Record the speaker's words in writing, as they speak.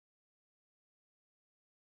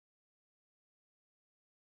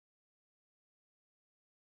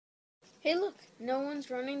Hey look, no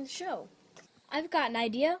one's running the show. I've got an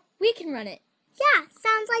idea. We can run it. Yeah,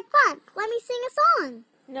 sounds like fun. Let me sing a song.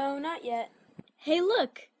 No, not yet. Hey,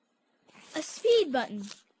 look! A speed button.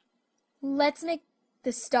 Let's make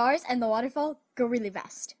the stars and the waterfall go really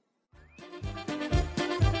fast.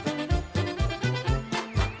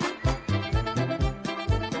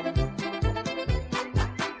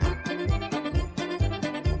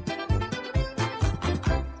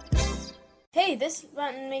 Hey, this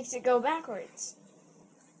button makes it go backwards.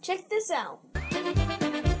 Check this out.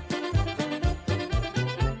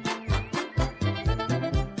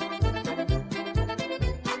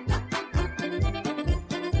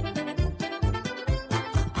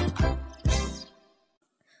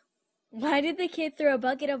 Why did the kid throw a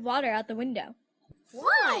bucket of water out the window?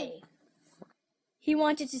 Why? He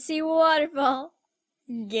wanted to see a waterfall.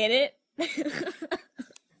 Get it?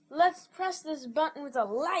 Let's press this button with a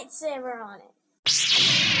lightsaber on it.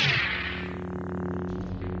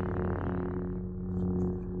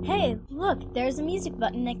 Hey, look, there's a music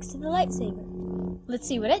button next to the lightsaber. Let's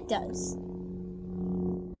see what it does.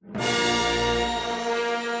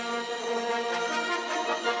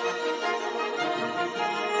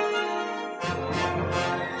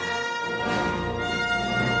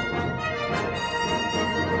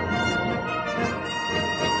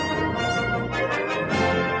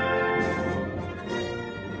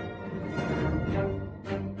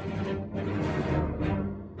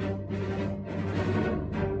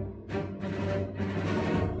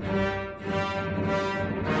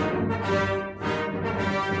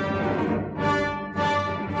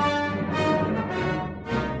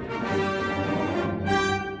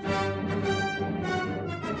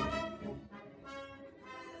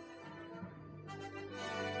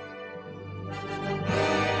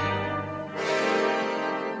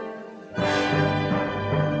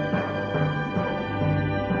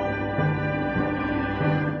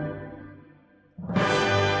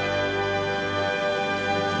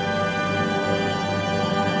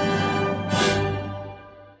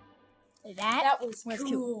 That was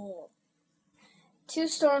cool. Two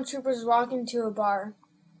stormtroopers walk into a bar.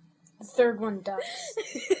 The third one ducks.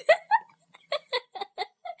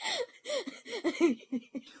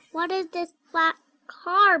 What is this black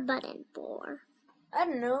car button for? I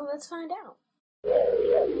don't know. Let's find out.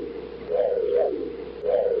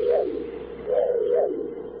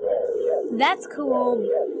 That's cool,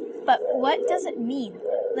 but what does it mean?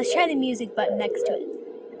 Let's try the music button next to it.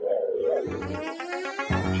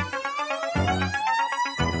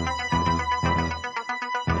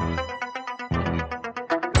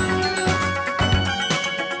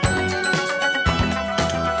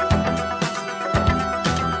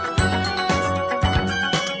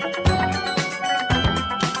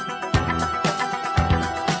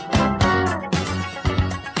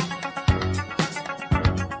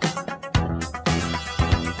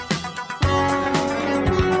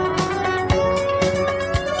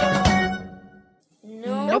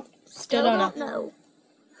 Still don't know.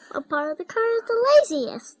 What part of the car is the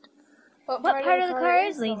laziest? What part of the car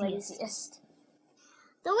is laziest?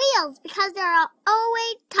 The wheels, because they're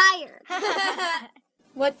always tired.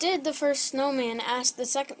 What did the first snowman ask the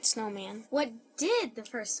second snowman? What did the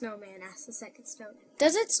first snowman ask the second snowman?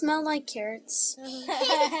 Does it smell like carrots?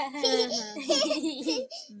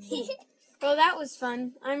 Well, that was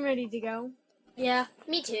fun. I'm ready to go. Yeah,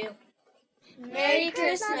 me too. Merry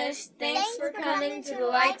Christmas. Thanks for coming to the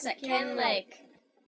Lights at Ken Lake.